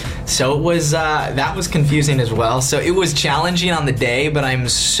X. So it was that was confusing as well. So it was challenging on the day, but I'm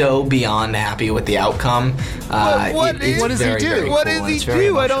so beyond happy with the outcome. What does he do? What does he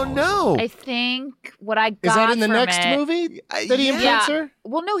do? I don't know. I think what I got is that in the from next it, movie that he imprints her?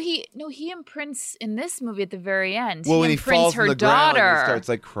 Well, no, he imprints in this movie at the very end. Well, he when he imprints falls her on the daughter. ground, he starts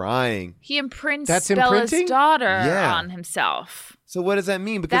like crying. He imprints That's Bella's imprinting? daughter Yeah. on himself. So what does that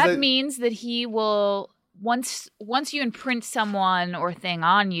mean? Because That means that he will. Once you imprint someone or thing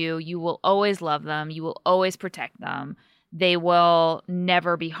on you, you will always love them. You will always protect them. They will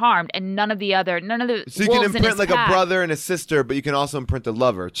never be harmed, and none of the so you can imprint like a brother and a sister, but you can also imprint a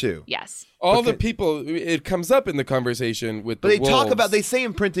lover too. Yes. All the people, it comes up in the conversation with the But wolves. they say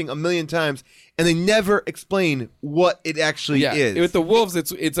imprinting a million times, and they never explain what it actually is. With the wolves,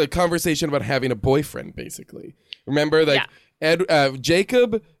 it's a conversation about having a boyfriend, basically. Remember, like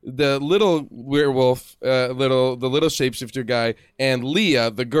Jacob, the little werewolf, the little shapeshifter guy, and Leah,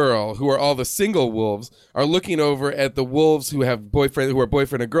 the girl, who are all the single wolves, are looking over at the wolves who are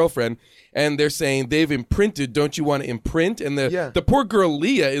boyfriend and girlfriend, and they're saying they've imprinted. Don't you want to imprint? And the poor girl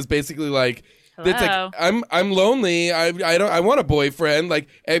Leah is basically like, it's like, I'm lonely. I want a boyfriend. Like,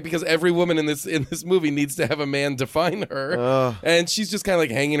 because every woman in this movie needs to have a man define her, and she's just kind of like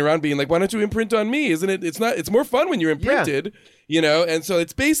hanging around, being like, "Why don't you imprint on me? Isn't it? It's more fun when you're imprinted, And so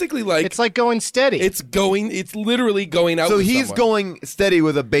it's basically like it's like going steady. It's literally going out. So with he's someone. going steady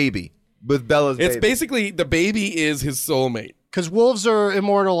with a baby, with Bella's baby. It's basically the baby is his soulmate. Because wolves are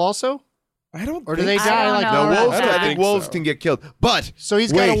immortal, also. I don't. Or do they die like no wolves? I think wolves can get killed. But so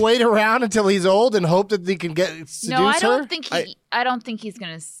he's got to wait around until he's old and hope that he can seduce her. No, I don't think he's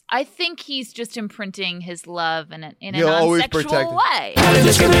gonna. I think he's just imprinting his love in an unsexual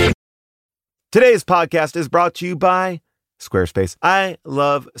way. Today's podcast is brought to you by Squarespace. I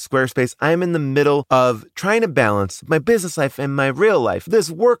love Squarespace. I'm in the middle of trying to balance my business life and my real life.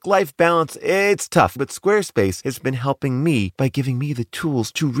 This work-life balance, it's tough, but Squarespace has been helping me by giving me the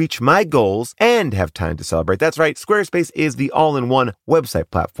tools to reach my goals and have time to celebrate. That's right. Squarespace is the all-in-one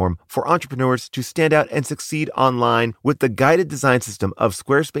website platform for entrepreneurs to stand out and succeed online. With the guided design system of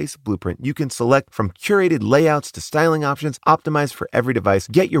Squarespace Blueprint, you can select from curated layouts to styling options optimized for every device.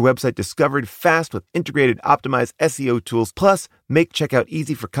 Get your website discovered fast with integrated optimized SEO tools. Plus, make checkout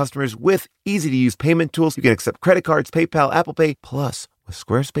easy for customers with easy-to-use payment tools. You can accept credit cards, PayPal, Apple Pay. Plus, with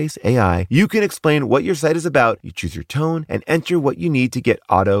Squarespace AI, you can explain what your site is about. You choose your tone and enter what you need to get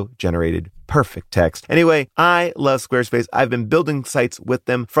auto-generated perfect text. Anyway, I love Squarespace. I've been building sites with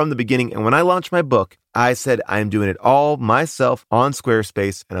them from the beginning. And when I launched my book, I said I'm doing it all myself on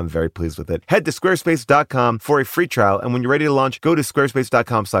Squarespace, and I'm very pleased with it. Head to squarespace.com for a free trial. And when you're ready to launch, go to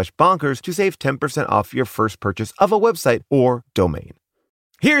squarespace.com/bonkers to save 10% off your first purchase of a website or domain.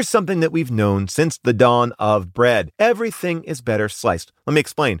 Here's something that we've known since the dawn of bread. Everything is better sliced. Let me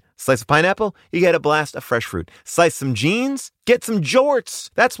explain. Slice a pineapple, you get a blast of fresh fruit. Slice some jeans, get some jorts.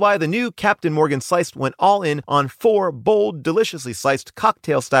 That's why the new Captain Morgan Sliced went all in on 4 bold, deliciously sliced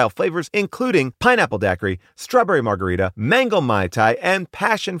cocktail-style flavors, including pineapple daiquiri, strawberry margarita, mango mai tai, and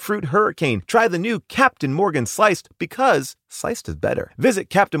passion fruit hurricane. Try the new Captain Morgan Sliced because sliced is better. Visit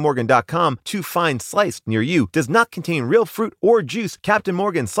CaptainMorgan.com to find Sliced near you. Does not contain real fruit or juice. Captain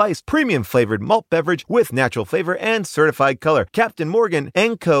Morgan Sliced, premium flavored malt beverage with natural flavor and certified color. Captain Morgan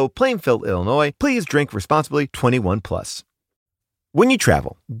 & Co., Plainfield, Illinois. Please drink responsibly. 21 plus. When you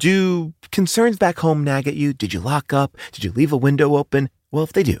travel, do concerns back home nag at you? Did you lock up? Did you leave a window open? Well,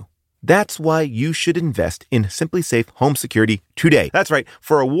 if they do, that's why you should invest in Simply Safe Home Security today. That's right.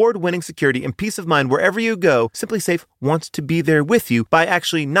 For award-winning security and peace of mind wherever you go, Simply Safe wants to be there with you by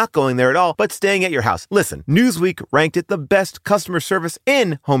actually not going there at all, but staying at your house. Listen, Newsweek ranked it the best customer service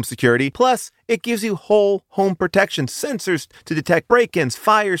in home security. Plus, it gives you whole home protection, sensors to detect break-ins,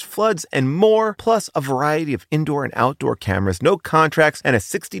 fires, floods, and more, plus a variety of indoor and outdoor cameras, no contracts, and a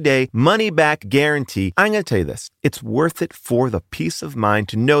 60-day money-back guarantee. I'm going to tell you this. It's worth it for the peace of mind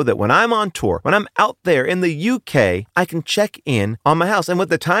to know that when I'm on tour, when I'm out there in the UK, I can check in on my house. And with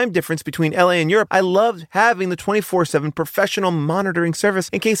the time difference between LA and Europe, I loved having the 24/7 professional monitoring service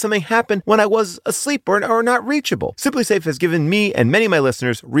in case something happened when I was asleep or not reachable. Simply Safe has given me and many of my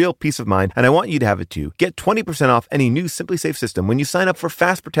listeners real peace of mind, and I want you to have it too. Get 20% off any new Simply Safe system when you sign up for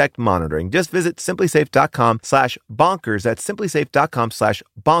Fast Protect monitoring. Just visit simplysafe.com/bonkers. That's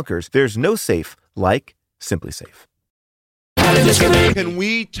simplysafe.com/bonkers. There's no safe like Simply Safe. Can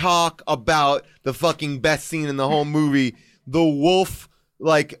we talk about the fucking best scene in the whole movie? The wolf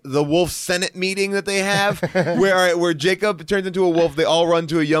Senate meeting that they have, where Jacob turns into a wolf. They all run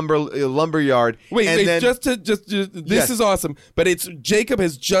to a lumber yard. Wait, this is awesome. But it's Jacob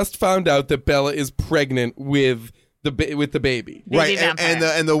has just found out that Bella is pregnant with the baby. Right,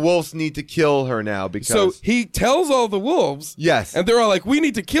 and the wolves need to kill her now because. So he tells all the wolves. Yes, and they're all like, "We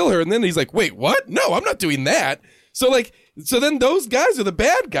need to kill her," and then he's like, "Wait, what? No, I'm not doing that." So then those guys are the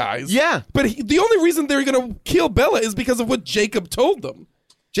bad guys. Yeah. But the only reason they're going to kill Bella is because of what Jacob told them.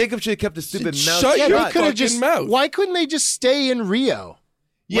 Jacob should have kept the stupid mouth shut. Shut your fucking mouth. Why couldn't they just stay in Rio?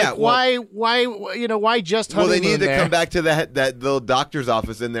 Yeah. Why just honeymoon? Well, they needed to come back to that little doctor's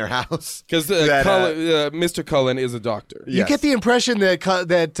office in their house. Because Mr. Cullen is a doctor. You get the impression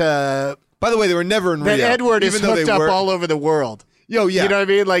that by the way, they were never in Rio. That Edward is hooked up all over the world. Yo, yeah. You know what I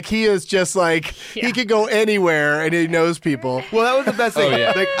mean? Like, he is just like, he could go anywhere and he knows people. Well, that was the best thing. Oh,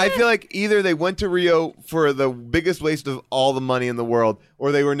 yeah. Like, I feel like either they went to Rio for the biggest waste of all the money in the world,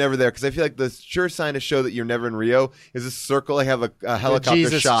 or they were never there. Because I feel like the sure sign to show that you're never in Rio is a circle. I have a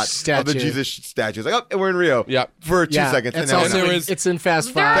helicopter shot of the Jesus statue. It's like, oh, we're in Rio. Yeah. For 2 seconds. It's, it's in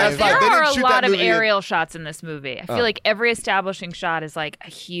Fast Five. There are a lot of aerial shots in this movie. I feel like every establishing shot is like a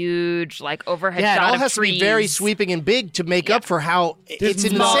huge, like, overhead shot of trees. Yeah, it all has to be very sweeping and big to make up for how it's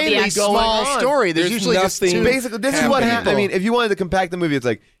an insanely small story. There's usually nothing. just two. Basically, this is what happened. I mean, if you wanted to compact the movie, it's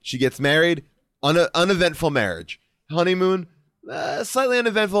like she gets married, uneventful marriage, honeymoon, slightly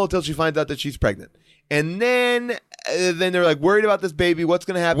uneventful until she finds out that she's pregnant, and then they're like worried about this baby. What's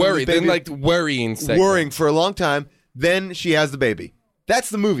going to happen? Worried. Then like worrying for a long time. Then she has the baby.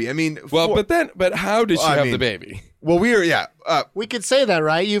 That's the movie. I mean, but how did she have the baby? Well, we could say that,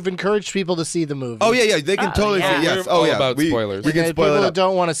 right? You've encouraged people to see the movie. Oh yeah, they can totally say yes. We're all about spoilers. We can spoil people it. Who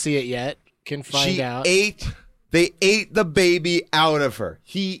don't want to see it yet can find out. They ate the baby out of her.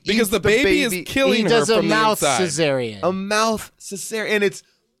 Because the baby is killing her from the inside. A mouth cesarean. And it's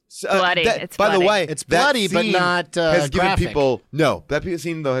bloody. By the way, it's bloody, but not has given graphic. people that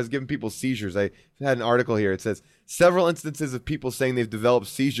scene though has given people seizures. I had an article here. It says several instances of people saying they've developed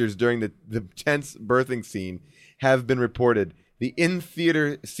seizures during the tense birthing scene have been reported. The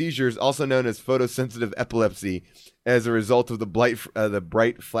in-theater seizures, also known as photosensitive epilepsy, as a result of the bright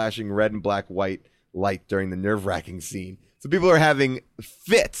flashing red and black white light during the nerve-wracking scene. So people are having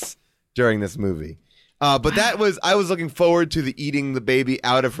fits during this movie. But I was looking forward to the eating the baby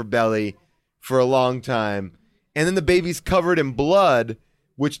out of her belly for a long time. And then the baby's covered in blood,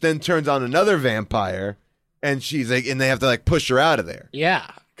 which then turns on another vampire. And she's like, and they have to like push her out of there. Yeah.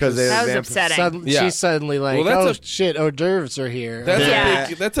 That was upsetting. She's suddenly like, shit, hors d'oeuvres are here.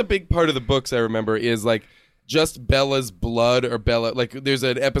 That's a big part of the books I remember is like just Bella's blood or Bella. Like there's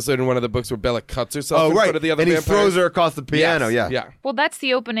an episode in one of the books where Bella cuts herself in front of the other vampires. And he throws her across the piano. Yes. Yeah. Well, that's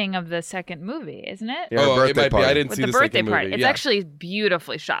the opening of the second movie, isn't it? Yeah, it might be. I didn't see the birthday second party. movie. It's actually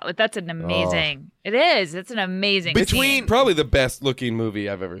beautifully shot. Like that's an amazing. It is. It's an amazing scene. Probably the best looking movie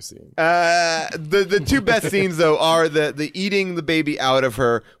I've ever seen. The two best scenes though are the eating the baby out of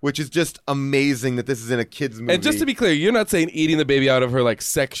her, which is just amazing that this is in a kid's movie. And just to be clear, you're not saying eating the baby out of her like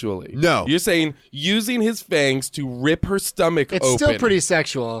sexually. No. You're saying using his fangs to rip her stomach open. It's still pretty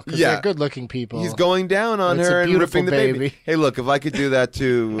sexual because they're good-looking people. He's going down on It's her a and ripping the beautiful baby. Hey, look, if I could do that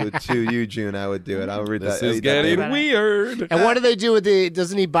to you, June, I would do it. I'll read This that. is getting weird. And what do they do with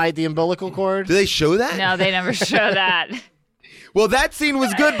doesn't he bite the umbilical cord? Do they show that? No, they never show that. Well, that scene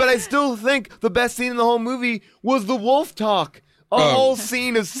was good, but I still think the best scene in the whole movie was the wolf talk. A whole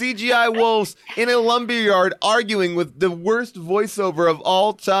scene of CGI wolves in a lumberyard arguing with the worst voiceover of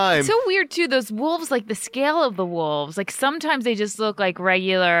all time. So weird too. Those wolves, like the scale of the wolves, like sometimes they just look like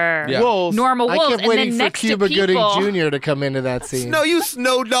regular wolves. normal wolves. I kept and waiting then for next Cuba to Gooding people, Jr. to come into that scene. No, you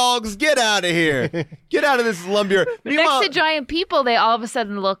snow dogs, get out of here. Get out of this lumberyard. next to giant people, they all of a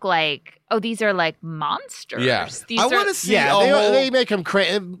sudden look like, oh, these are like monsters. Yeah. I want to see they make them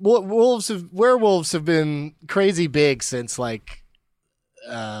crazy. Werewolves have been crazy big since like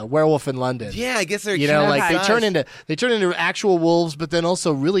Werewolf in London. Yeah, I guess they're they turn into actual wolves, but then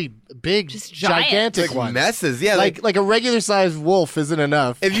also really big, just gigantic like ones. messes. Yeah, like a regular sized wolf isn't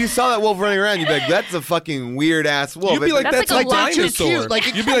enough. If you saw that wolf running around, you'd be like, "That's a fucking weird ass wolf." You'd be like, That's "That's like a a lot too dinosaur." cute.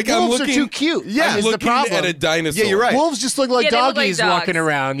 Like, you'd be like, "I'm wolves looking, are too cute." Yeah, is the looking problem. at a dinosaur." Yeah, you're right. Wolves just look like Yeah, they look like doggies walking dogs.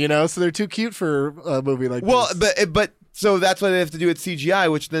 around, so they're too cute for a movie like Well, this. but so that's why they have to do it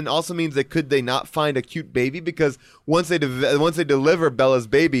CGI, which then also means that could they not find a cute baby, because once they deliver Bella's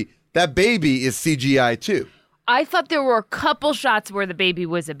baby, that baby is CGI too. I thought there were a couple shots where the baby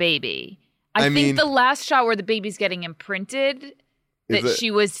was a baby. I think mean, the last shot where the baby's getting imprinted, that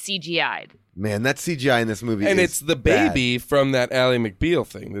she was CGI'd. Man, that CGI in this movie And is it's the bad. baby from that Ally McBeal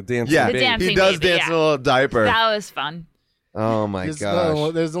thing, the dancing Yeah, baby. The dancing he does baby, dance in a little diaper. That was fun. Oh my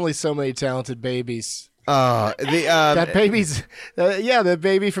gosh. There's only so many talented babies. That baby's, that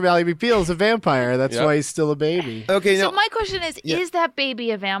baby from Ally McBeal is a vampire. That's why he's still a baby. Okay, So my question is that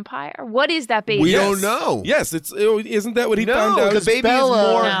baby a vampire? What is that baby? we don't know. Yes, isn't that what he found No, out? the baby Bella-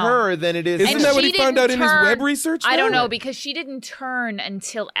 is more No. her than it is. Isn't And that what she he found out in didn't his turn- web research? I don't though? know, because she didn't turn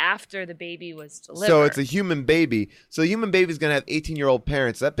until after the baby was delivered. So it's a human baby. So a human baby's going to have 18-year-old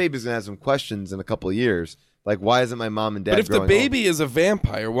parents. That baby's going to have some questions in a couple of years. Like, why isn't my mom and dad But if the growing baby is a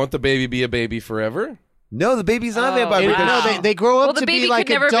vampire, won't the baby be a baby forever? old? No, the baby's not a vampire. wow. Because No, they grow up Well, the to baby be like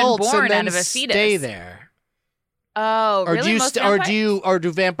could never have been adults born and then out of a fetus. stay there. Oh, Or really? do you Most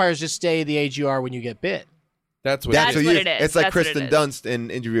do vampires just stay the age you are when you get bit? That's what That's it is. what it is. It's like That's what it Kristen is. Dunst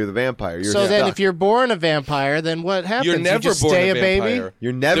in Interview with a Vampire. You're So then, stuck. if you're born a vampire, then what happens? You're never you just born stay a a baby. vampire.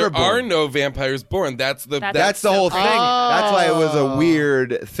 You're never there born. are no vampires born. That's the That's the whole thing. That's why it was a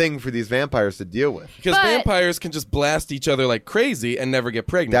weird thing for these vampires to deal with. because But- vampires can just blast each other like crazy and never get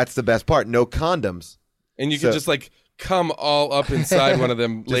pregnant. That's the best part. No condoms. and you so- can just like come all up inside one of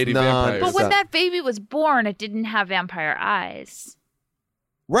them lady non- vampires. But when that baby was born, it didn't have vampire eyes.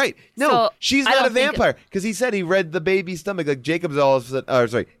 Right. No, So, she's I not a don't think- vampire. Because he said he read the baby's stomach. Like Jacob's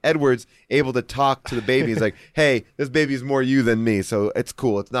Edward's able to talk to the baby. He's like, hey, this baby's more you than me. So it's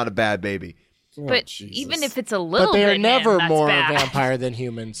cool. It's not a bad baby. But Jesus. even if it's a little But they are bit never him, that's more bad. a vampire than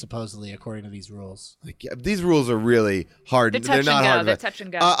human, supposedly, according to these rules. Like, yeah, these rules are really hard. They're touch not and go. hard. They're touch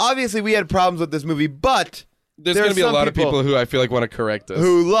and go. Obviously, we had problems with this movie, but There's there going are to be a some lot of people who I feel like want to correct us.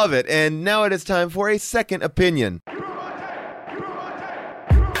 who love it. And now it is time for a second opinion.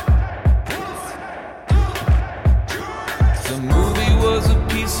 The movie was a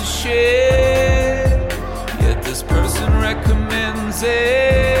piece of shit, yet this person recommends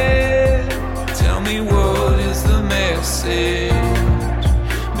it. Tell me what is the message?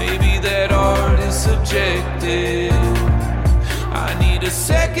 Maybe that art is subjective. I need a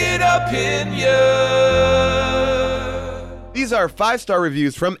second opinion. These are 5-star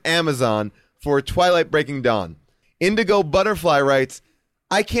reviews from Amazon for Twilight Breaking Dawn. Indigo Butterfly writes,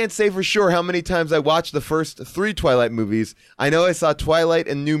 I can't say for sure how many times I watched the first 3 Twilight movies. I know I saw Twilight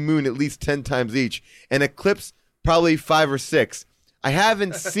and New Moon at least 10 times each, and Eclipse probably 5 or 6. I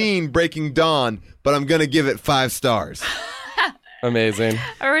haven't seen Breaking Dawn, but I'm going to give it 5 stars. Amazing.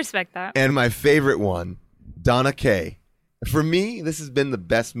 I respect that. And my favorite one, Donna Kaye. For me, this has been the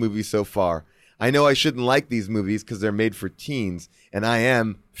best movie so far. I know I shouldn't like these movies because they're made for teens, and I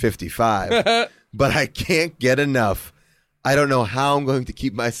am 55. But I can't get enough. I don't know how I'm going to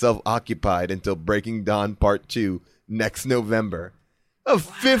keep myself occupied until Breaking Dawn Part 2 next November. A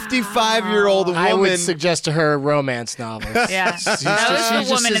 55-year-old woman. I would suggest to her romance novels. Yeah. That was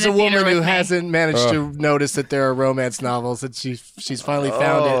the woman in She's the a woman theater who with me. hasn't managed to notice that there are romance novels, and she's finally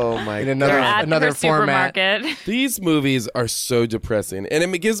found it in They're at another her format. supermarket. These movies are so depressing, and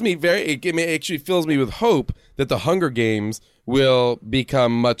it gives me it actually fills me with hope that the Hunger Games will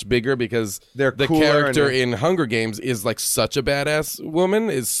become much bigger because They're the cooler character and- in Hunger Games is like such a badass woman,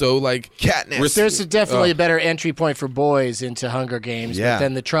 is so like Katniss. There's definitely a better entry point for boys into Hunger Games, Yeah. but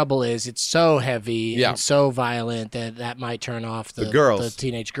then the trouble is it's so heavy Yeah. and so violent that might turn off the girls. the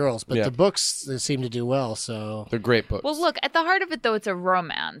teenage girls. But Yeah. the books they seem to do well, so they're great books. Well, look, at the heart of it, though, it's a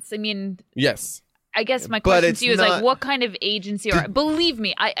romance. I mean, yes. I guess my But question it's to you is not- like, what kind of agency? Or believe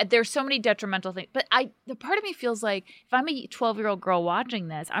me, there's so many detrimental things. But the part of me feels like if I'm a 12-year-old girl watching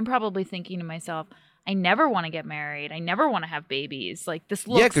this, I'm probably thinking to myself, I never want to get married. I never want to have babies. Like this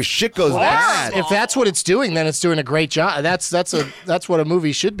looks. Yeah, because shit goes bad. if that's what it's doing, then it's doing a great job. That's what a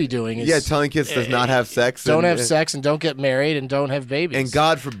movie should be doing. Is Yeah, telling kids does not have sex. don't and- have sex and don't get married and don't have babies. And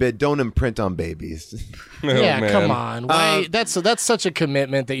God forbid, don't imprint on babies. yeah, man. come on. Why? That's such a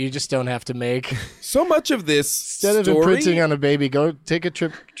commitment that you just don't have to make. So much of this Instead of story, imprinting on a baby, go take a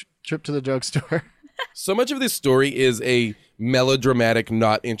trip to the drugstore. so much of this story is a melodramatic,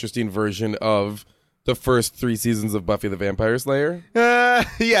 not interesting version of the first 3 seasons of Buffy the Vampire Slayer. Yeah,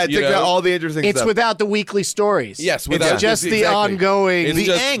 it You took out know? all the interesting It's stuff. without the weekly stories. Yes, it's without just the exactly. ongoing. It's The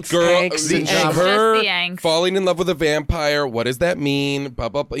just angst. Angst the and angst. drama. Her Just the angst. falling in love with a vampire. What does that mean? Blah,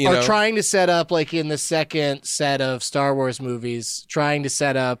 blah, blah, you Or know? trying to set up, like in the second set of Star Wars movies, trying to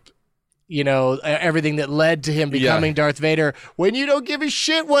set up, everything that led to him becoming Darth Vader, when you don't give a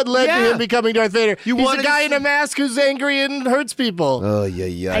shit what led to him becoming Darth Vader. You He's wanted a guy to in a mask who's angry and hurts people. Oh,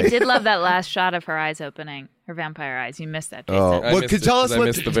 yeah. I did love that last shot of her eyes opening, her vampire eyes. You missed that, Jason. Oh, I well, missed can it, tell us 'cause I what?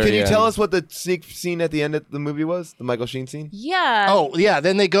 missed the Can very you tell end. us what the sneak scene at the end of the movie was? The Michael Sheen scene. Yeah. Oh, yeah.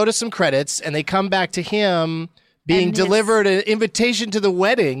 Then they go to some credits and they come back to him being And his- delivered an invitation to the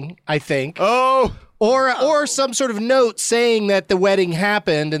wedding, I think. Oh, Or some sort of note saying that the wedding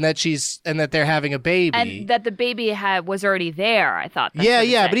happened and that they're having a baby. and that the baby was already there. I thought. That's yeah, what it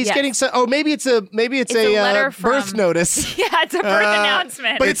yeah, said. but he's Yes. getting so. Oh, maybe it's a a letter birth from- notice. Yeah, it's a birth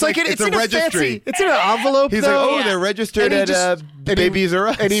announcement. But it's like it's it's a in a registry. fancy. It's in an envelope. he's though. like, oh, Yeah. they're registered And he at just- and he- Babies R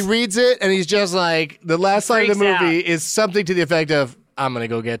Us. And he reads it, and he's just like, the last line of the Freaks movie out. is something to the effect of, "I'm gonna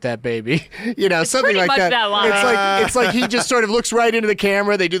go get that baby," something pretty like much that. that line. It's like he just sort of looks right into the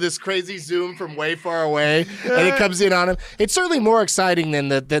camera. They do this crazy zoom from way far away, and it comes in on him. It's certainly more exciting than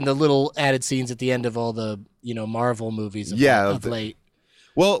the little added scenes at the end of all the Marvel movies of late.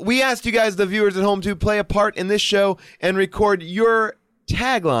 Well, we asked you guys, the viewers at home, to play a part in this show and record your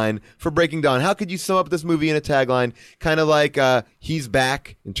tagline for Breaking Dawn. How could you sum up this movie in a tagline? Kind of like "He's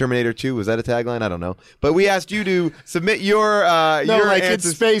back" in Terminator 2. Was that a tagline? I don't know. But we asked you to submit your No, like in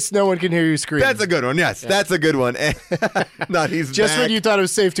answers. space, no one can hear you scream. That's a good one. Yes, that's a good one. Not he's just back. when you thought it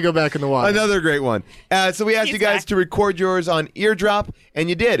was safe to go back in the water. Another great one. So we asked He's you guys back. to record yours on Eardrop, and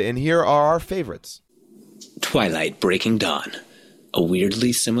you did. And here are our favorites. Twilight Breaking Dawn, a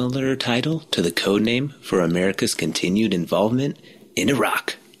weirdly similar title to the codename for America's continued involvement in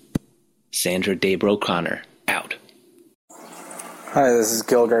Iraq. Sandra Daybro Connor, out. Hi, this is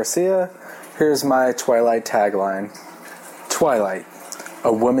Gil Garcia. Here's my Twilight tagline. Twilight,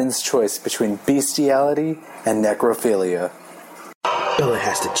 a woman's choice between bestiality and necrophilia. Bella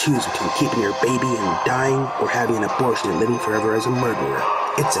has to choose between keeping her baby and dying or having an abortion and living forever as a murderer.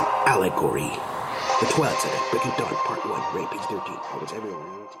 It's an allegory. The Twilight Saga, Breaking Dawn, Part 1, Rape Page 13. Published everywhere.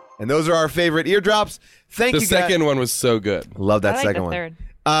 And those are our favorite eardrops. Thank The you guys. second one was so good. Love that I like second the one.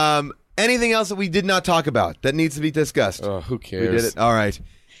 third. Anything else that we did not talk about that needs to be discussed? Oh, who We cares? did it. All right.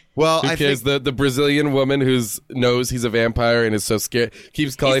 Well, Who I cares? think The Brazilian woman who knows he's a vampire and is so scared keeps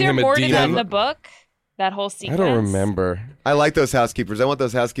Is calling there him a more to that in demon. the book? That whole I sequence. don't remember. I like those housekeepers. I want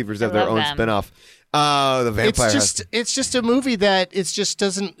those housekeepers to have their love own them. spinoff. The vampire. It's just a movie that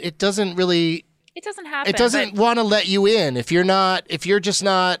it doesn't really. It doesn't happen. It doesn't want to let you in if you're just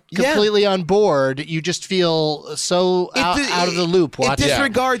not Yeah. completely on board. You just feel so out of the loop It watching.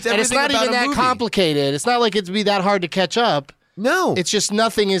 disregards And everything it's not about even a that movie. complicated. It's not like it'd be that hard to catch up. No. It's just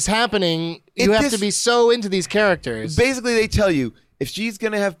nothing is happening. You have to be so into these characters. Basically, they tell you if she's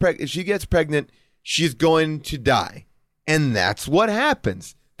gonna have if she gets pregnant, she's going to die, and that's what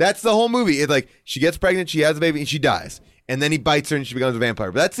happens. That's the whole movie. It's like she gets pregnant, she has a baby, and she dies, and then he bites her, and she becomes a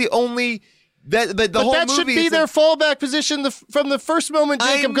vampire. But that's the only But whole that should movie be is their fallback position from the first moment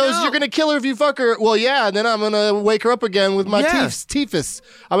Jacob goes, you're going to kill her if you fuck her. Well, yeah, and then I'm going to wake her up again with my teethus.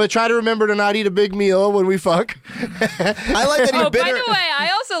 I'm going to try to remember to not eat a big meal when we fuck. I like that. By the way, I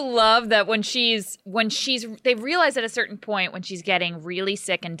also love that when they realize at a certain point when she's getting really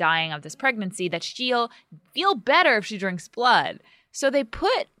sick and dying of this pregnancy that she'll feel better if she drinks blood. So they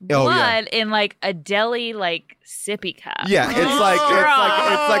put blood in like a deli like sippy cup. Yeah,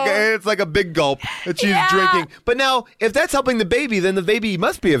 it's like a big gulp that she's drinking. But now, if that's helping the baby, then the baby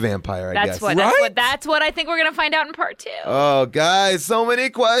must be a vampire. I guess. That's what I think we're gonna find out in part 2. Oh, guys, so many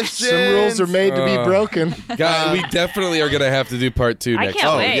questions. Some rules are made to be broken. Guys, we definitely are gonna have to do part 2 next. I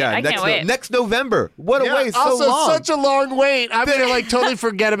can't wait. I can't wait. Next November. What a waste! Also, so long. such a long wait. I'm gonna like totally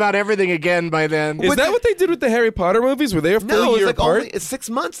forget about everything again by then. Is that what they did with the Harry Potter movies? Were they a full year apart? It's 6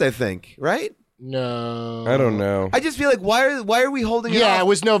 months, I think. Right? No, I don't know. I just feel like why are we holding it off? Yeah, it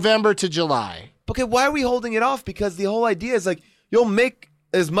was November to July. Okay, why are we holding it off? Because the whole idea is like you'll make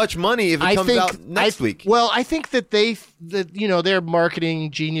as much money if it comes out next week. Well, I think that their marketing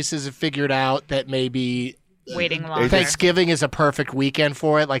geniuses have figured out that maybe waiting longer. Thanksgiving is a perfect weekend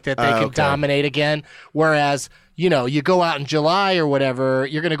for it, like that they can dominate again. Whereas, you go out in July or whatever,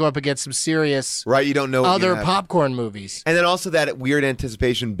 you're going to go up against some serious you don't know other popcorn movies. And then also that weird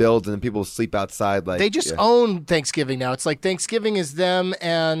anticipation builds and then people sleep outside. Like they just own Thanksgiving now. It's like Thanksgiving is them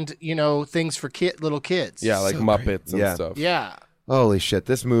and, things for little kids. Yeah, like Muppets and stuff. Yeah. Holy shit,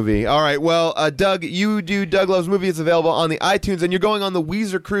 this movie. All right, well, Doug, you do Doug Loves Movie. It's available on the iTunes, and you're going on the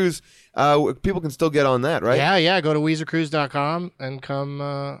Weezer cruise. People can still get on that, right? Yeah. Go to WeezerCruise.com and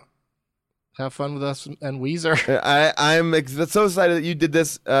come have fun with us and Weezer. I'm so excited that you did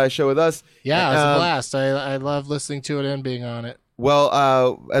this show with us. Yeah, it was a blast. I love listening to it and being on it.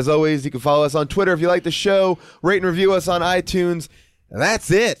 Well, as always, you can follow us on Twitter if you like the show. Rate and review us on iTunes.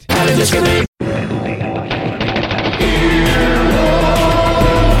 That's it.